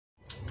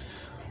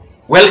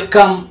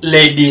Welcome,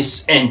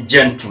 ladies and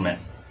gentlemen.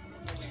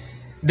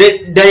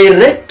 The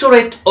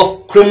Directorate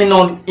of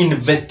Criminal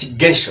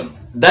Investigation,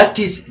 that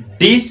is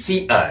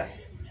DCI,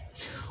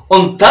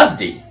 on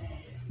Thursday,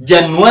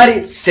 January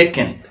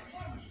 2nd,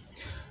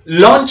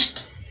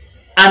 launched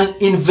an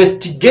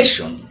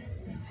investigation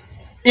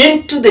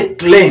into the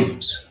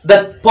claims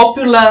that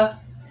popular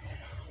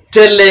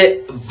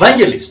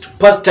televangelist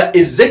Pastor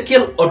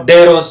Ezekiel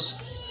Odero's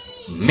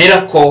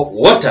miracle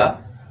water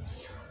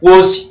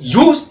was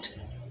used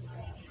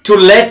to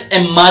let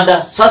a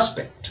murder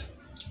suspect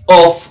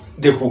off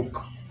the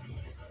hook.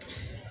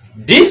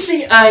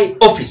 DCI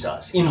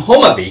officers in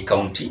Homa Bay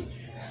County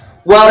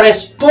were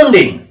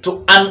responding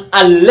to an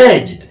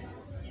alleged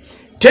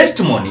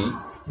testimony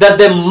that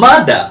the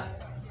murder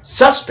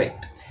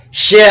suspect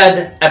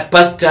shared at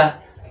Pastor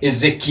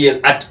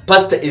Ezekiel's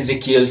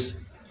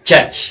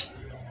church.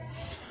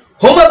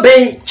 Homa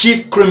Bay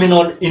Chief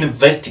Criminal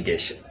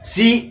Investigation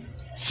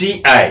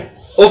 (DCI)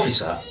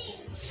 officer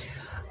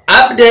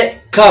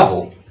Abde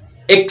Kavo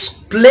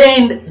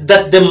explained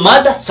that the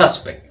murder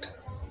suspect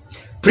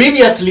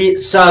previously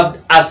served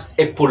as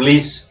a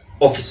police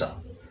officer.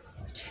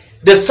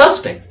 The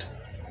suspect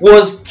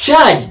was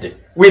charged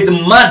with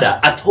murder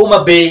at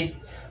Homa Bay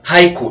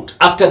High Court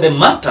after the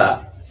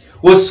matter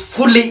was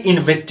fully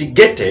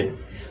investigated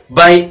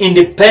by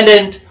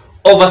Independent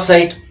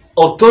Oversight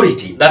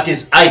Authority, that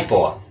is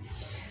IPOA,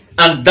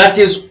 and that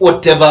is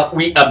whatever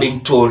we are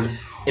being told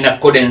in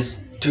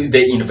accordance to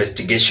the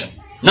investigation.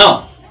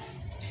 Now,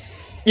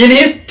 in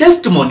his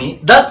testimony,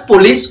 that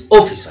police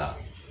officer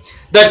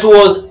that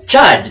was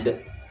charged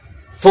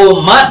for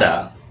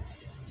murder,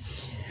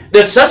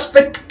 the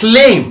suspect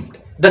claimed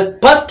that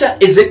Pastor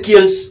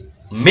Ezekiel's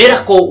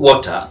miracle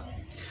water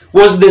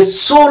was the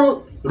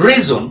sole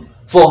reason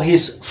for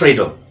his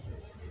freedom.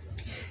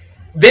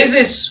 This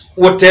is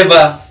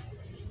whatever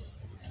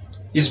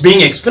is being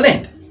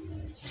explained.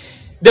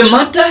 The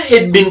matter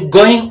had been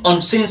going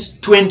on since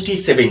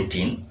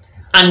 2017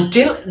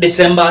 until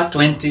December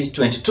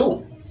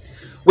 2022.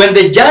 When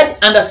the judge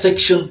under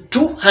section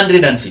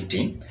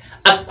 215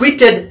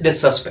 acquitted the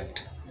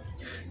suspect.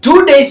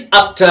 2 days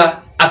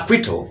after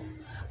acquittal,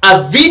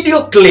 a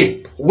video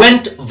clip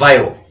went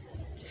viral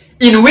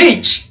in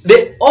which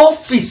the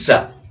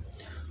officer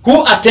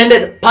who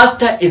attended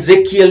Pastor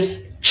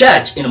Ezekiel's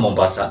church in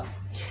Mombasa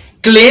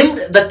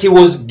claimed that he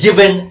was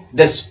given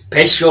the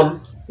special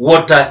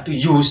water to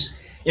use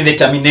in the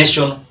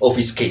termination of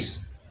his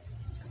case.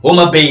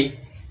 Homa Bay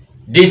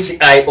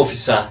DCI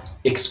officer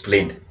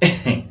explained.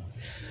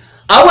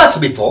 Hours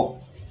before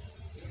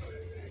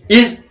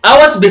his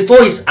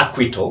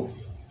acquittal,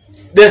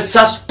 the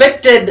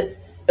suspected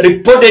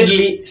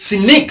reportedly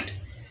sneaked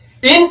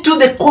into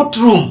the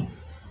courtroom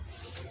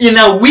in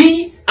a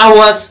wee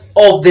hours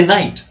of the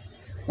night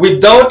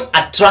without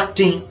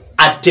attracting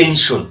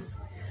attention.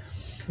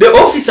 The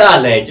officer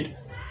alleged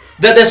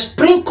that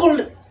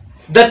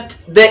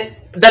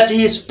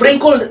he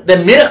sprinkled the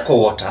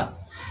miracle water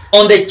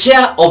on the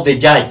chair of the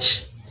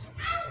judge,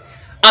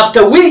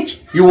 after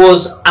which he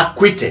was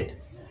acquitted.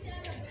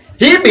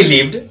 He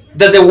believed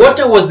that the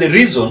water was the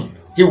reason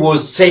he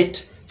was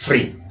set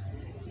free,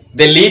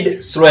 the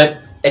lead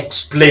threat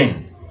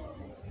explained.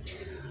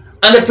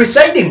 And the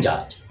presiding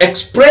judge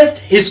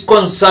expressed his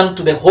concern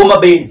to the Homa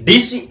Bay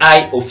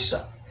DCI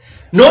officer,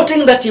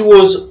 noting that he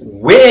was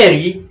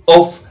wary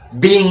of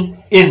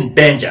being in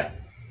danger.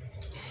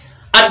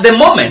 At the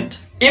moment,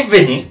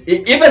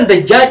 even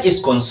the judge is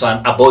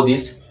concerned about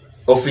this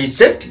of his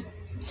safety.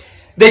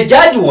 The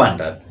judge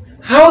wondered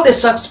how the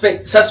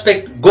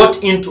suspect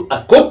got into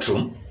a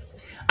courtroom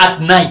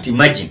at night,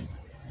 imagine,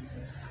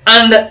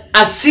 and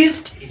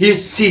assist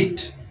his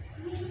seat,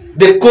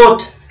 the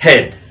court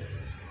head.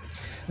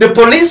 The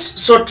police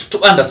sought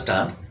to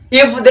understand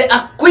if the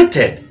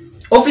acquitted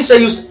officer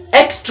used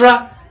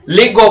extra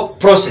legal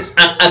process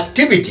and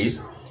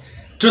activities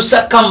to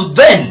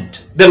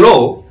circumvent the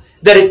law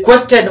that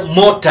requested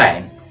more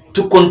time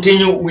to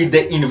continue with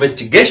the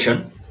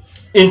investigation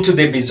into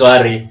the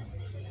bizarre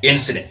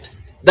incident.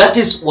 That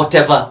is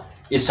whatever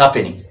is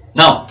happening.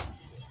 Now,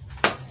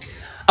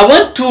 I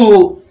want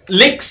to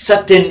link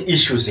certain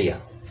issues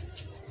here.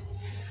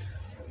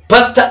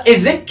 Pastor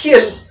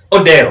Ezekiel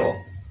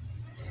Odero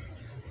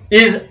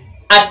is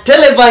a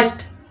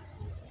televised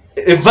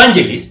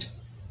evangelist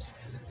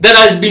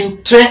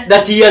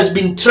that he has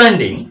been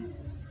trending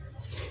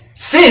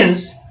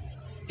since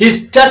he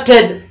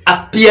started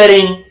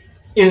appearing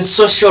in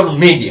social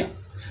media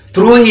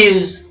through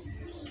his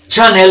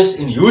channels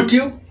in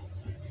YouTube,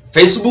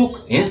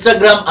 Facebook,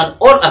 Instagram, and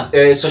all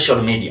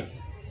social media.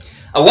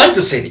 I want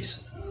to say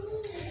this.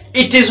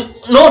 It is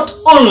not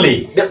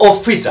only the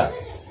officer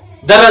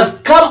that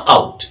has come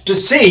out to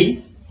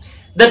say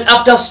that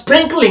after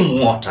sprinkling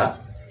water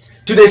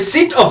to the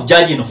seat of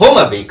judge in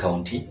Homa Bay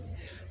County,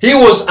 he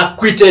was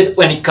acquitted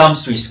when it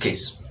comes to his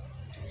case.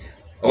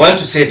 I want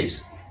to say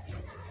this.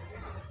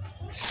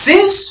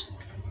 Since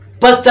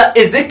Pastor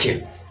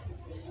Ezekiel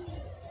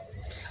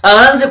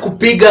aanze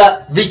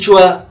kupiga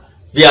vichwa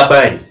vya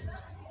habari,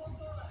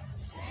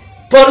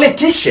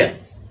 politician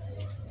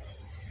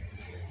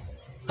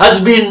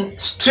has been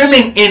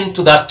streaming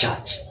into that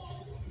church,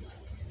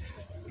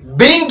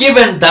 being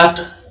given that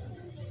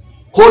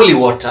holy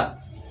water.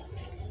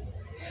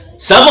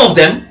 Some of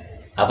them,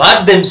 I've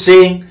heard them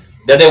saying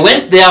that they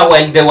went there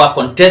while they were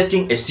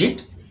contesting a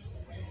seat.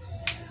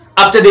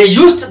 After they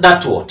used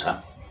that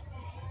water,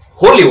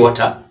 holy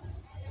water,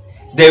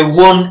 they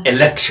won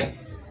election.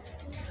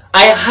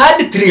 I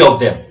had 3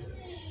 of them.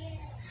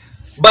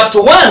 But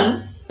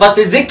one,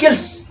 Pastor Ezekiel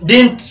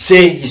didn't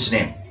say his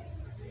name.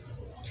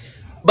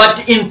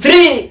 But in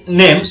 3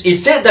 names, he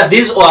said that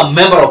these were a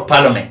member of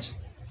parliament.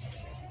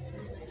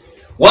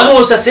 One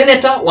was a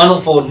senator, one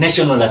for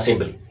National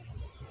Assembly.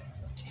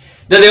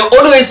 That they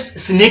always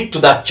sneak to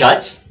that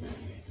church.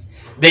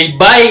 They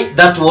buy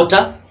that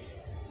water.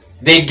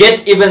 They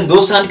get even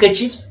those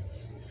handkerchiefs.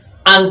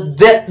 And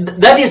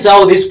that is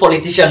how this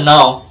politician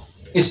now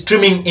is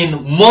streaming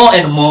in more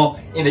and more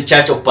in the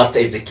church of Pastor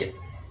Ezekiel.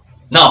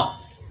 Now,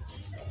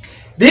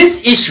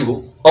 this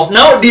issue of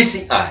now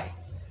DCI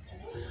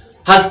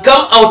has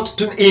come out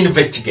to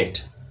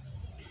investigate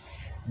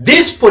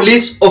this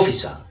police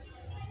officer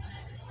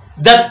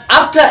that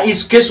after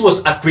his case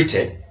was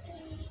acquitted,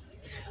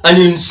 and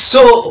you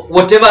saw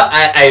whatever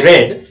I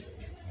read,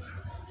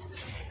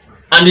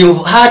 and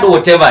you've heard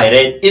whatever I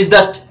read, is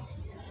that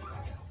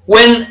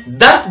when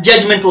that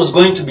judgment was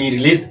going to be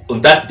released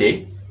on that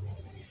day,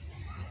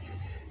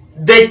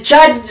 the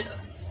charged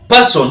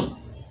person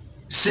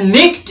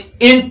sneaked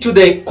into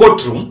the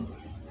courtroom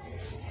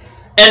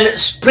and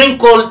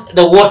sprinkled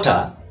the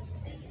water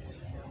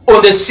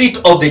on the seat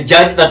of the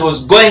judge that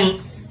was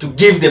going to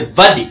give the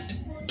verdict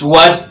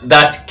towards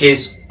that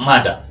case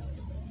murder.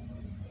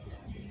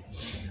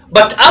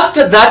 But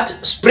after that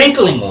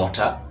sprinkling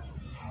water,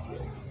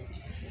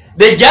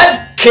 the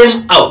judge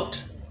came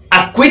out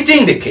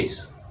acquitting the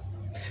case.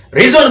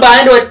 Reason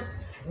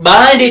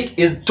behind it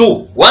is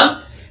 2.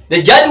 1,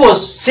 the judge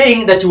was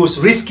saying that he was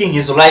risking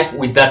his life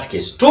with that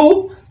case.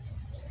 2,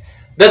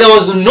 that there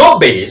was no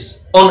base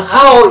on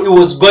how he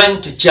was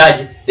going to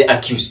charge the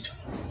accused.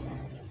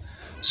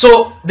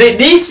 So the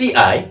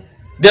DCI,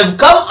 they've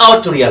come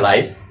out to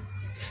realize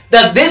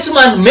that this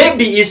man,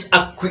 maybe his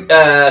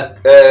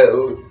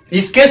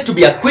case to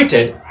be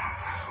acquitted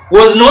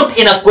was not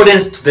in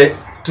accordance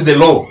to the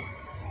law.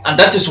 And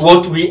that is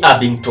what we are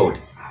being told.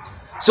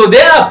 So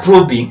they are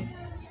probing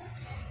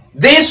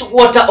this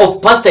water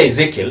of Pastor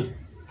Ezekiel,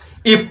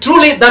 if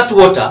truly that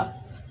water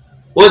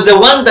was the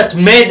one that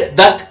made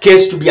that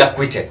case to be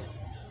acquitted.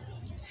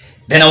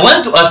 Then I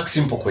want to ask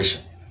simple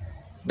question.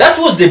 That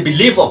was the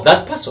belief of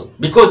that person.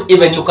 Because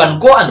even you can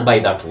go and buy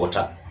that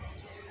water.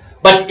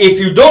 But if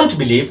you don't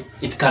believe,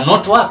 it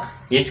cannot work.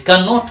 It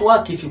cannot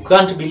work if you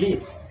can't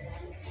believe.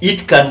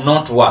 It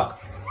cannot work.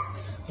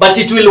 But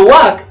it will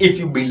work if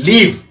you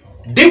believe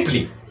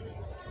deeply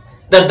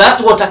that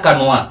that water can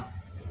work.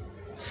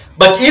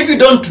 But if you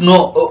don't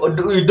know, or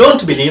you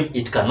don't believe,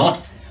 it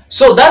cannot.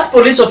 So that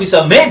police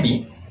officer,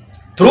 maybe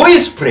through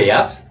his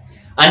prayers,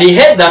 and he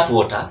had that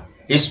water,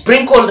 he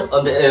sprinkled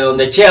on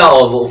the chair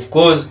of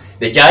course,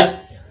 the judge,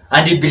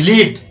 and he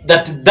believed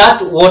that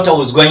that water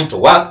was going to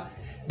work,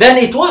 then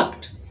it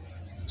worked.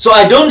 So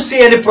I don't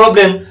see any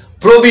problem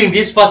probing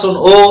this person,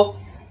 or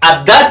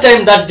at that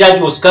time that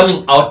judge was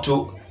coming out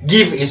to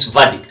give his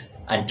verdict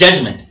and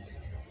judgment.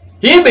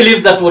 He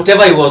believes that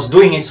whatever he was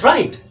doing is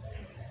right.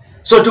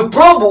 So to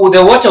probe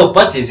the water of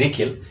Pastor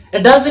Ezekiel,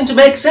 it doesn't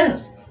make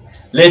sense.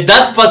 Let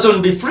that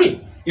person be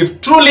free.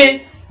 If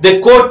truly the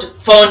court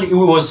found he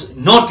was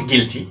not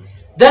guilty,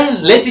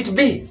 then let it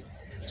be.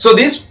 So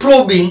this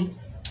probing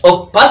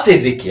of Pastor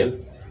Ezekiel,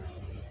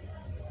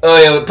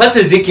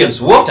 Pastor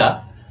Ezekiel's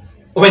water,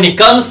 when it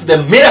comes to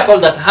the miracle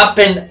that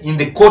happened in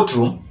the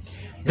courtroom,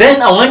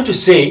 then I want to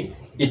say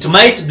it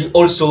might be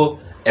also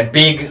a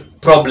big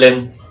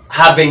problem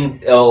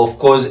having, of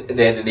course,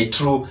 the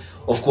true,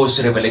 of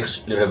course,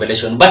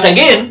 revelation. But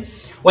again,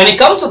 when it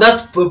comes to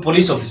that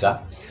police officer,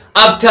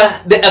 after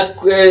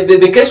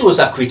the case was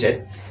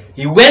acquitted,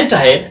 he went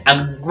ahead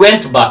and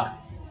went back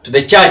to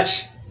the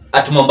church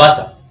at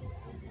Mombasa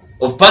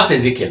of Pastor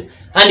Ezekiel,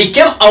 and he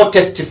came out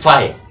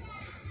testifying.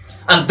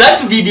 And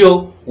that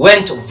video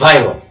went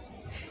viral,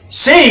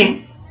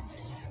 saying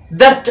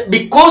that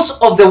because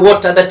of the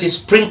water that is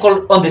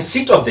sprinkled on the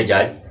seat of the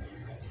judge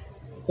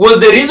was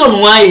the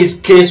reason why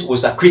his case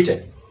was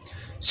acquitted.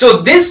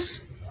 So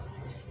this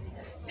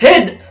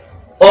head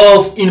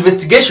of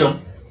investigation,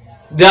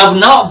 they have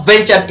now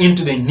ventured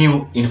into the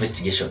new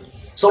investigation.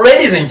 So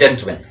ladies and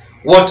gentlemen,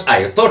 what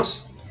are your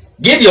thoughts?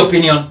 Give your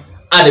opinion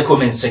at the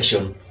comment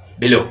section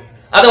below.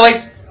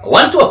 Otherwise, I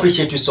want to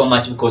appreciate you so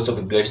much because of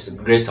the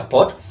great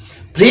support.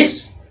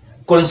 Please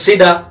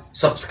consider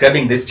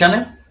subscribing this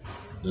channel,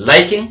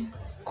 liking,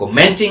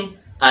 commenting,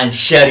 and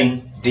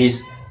sharing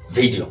this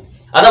video.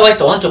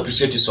 Otherwise, I want to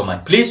appreciate you so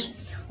much.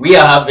 Please, we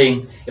are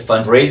having a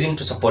fundraising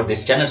to support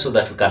this channel so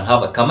that we can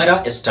have a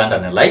camera, a stand,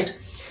 and a light.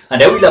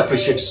 And I will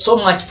appreciate so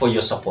much for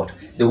your support.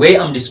 The way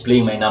I'm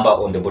displaying my number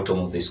on the bottom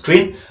of the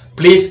screen,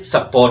 please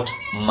support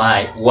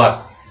my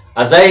work.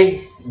 As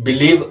I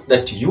believe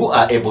that you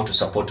are able to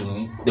support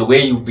me the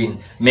way you've been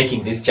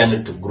making this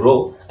channel to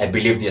grow. I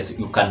believe that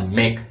you can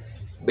make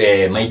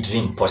my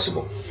dream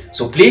possible.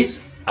 So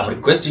please, I'm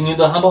requesting you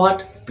the humble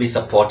heart, please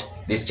support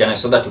this channel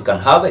so that we can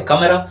have a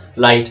camera,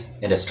 light,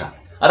 and a stand.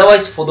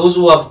 Otherwise, for those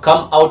who have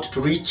come out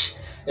to reach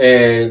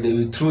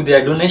through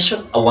their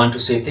donation, I want to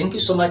say thank you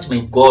so much.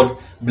 May God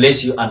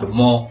bless you and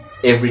more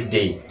every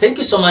day. Thank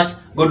you so much.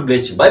 God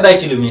bless you. Bye bye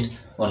till we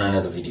meet on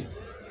another video.